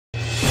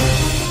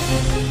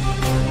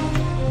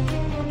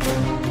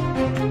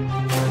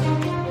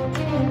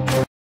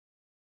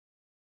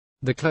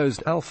The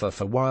closed alpha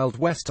for Wild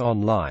West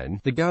Online,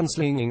 the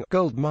gunslinging,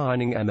 gold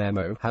mining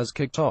MMO, has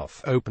kicked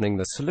off, opening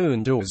the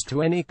saloon doors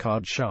to any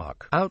card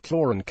shark,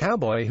 outlaw and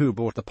cowboy who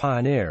bought the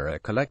Pioneer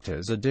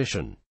Collector's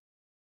Edition.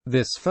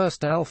 This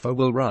first alpha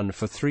will run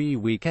for 3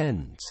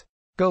 weekends.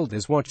 Gold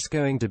is what's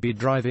going to be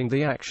driving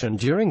the action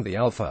during the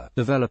alpha,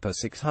 developer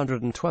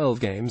 612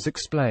 Games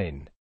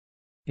explain.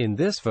 In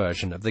this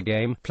version of the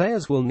game,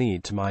 players will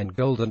need to mine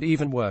gold and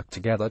even work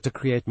together to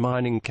create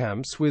mining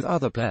camps with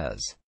other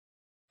players.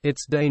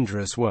 It's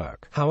dangerous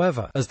work,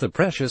 however, as the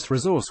precious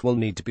resource will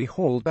need to be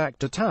hauled back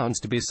to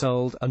towns to be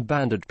sold, and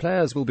bandit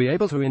players will be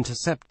able to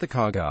intercept the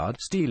car guard,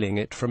 stealing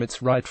it from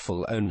its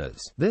rightful owners.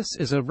 This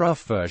is a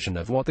rough version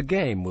of what the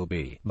game will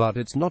be, but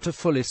it's not a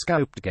fully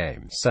scoped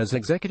game, says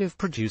executive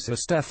producer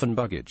Stefan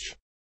Bugic.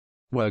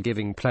 We're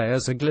giving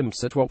players a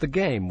glimpse at what the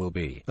game will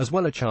be, as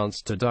well as a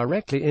chance to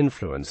directly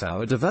influence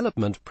our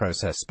development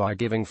process by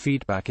giving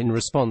feedback in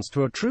response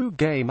to a true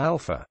game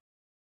alpha.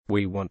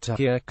 We want to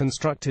hear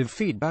constructive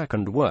feedback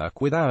and work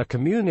with our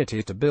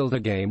community to build a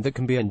game that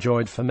can be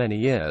enjoyed for many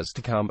years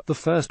to come. The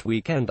first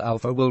weekend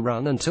alpha will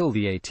run until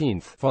the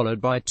 18th,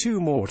 followed by 2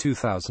 more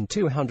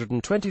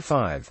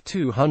 2,225,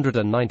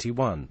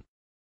 291.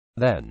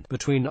 Then,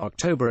 between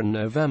October and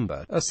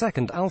November, a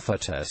second alpha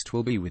test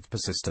will be with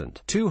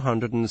persistent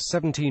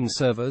 217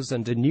 servers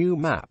and a new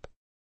map.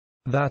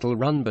 That'll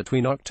run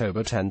between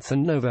October 10th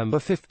and November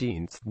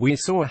 15th. We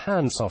saw a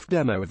hands-off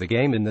demo of the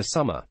game in the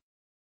summer.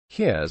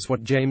 Here's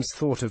what James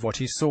thought of what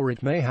he saw.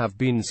 It may have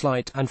been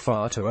slight and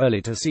far too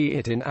early to see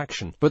it in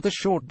action, but the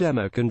short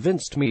demo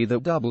convinced me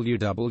that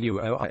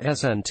WWO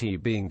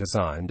isn't being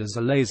designed as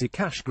a lazy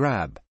cash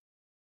grab.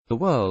 The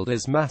world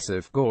is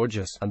massive,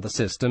 gorgeous, and the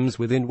systems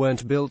within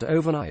weren't built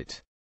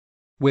overnight.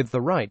 With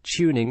the right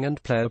tuning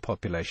and player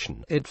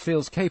population, it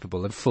feels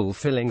capable of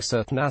fulfilling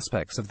certain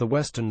aspects of the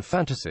Western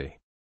fantasy.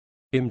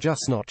 I'm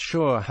just not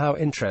sure how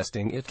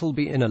interesting it'll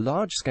be in a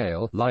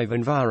large-scale, live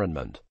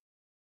environment.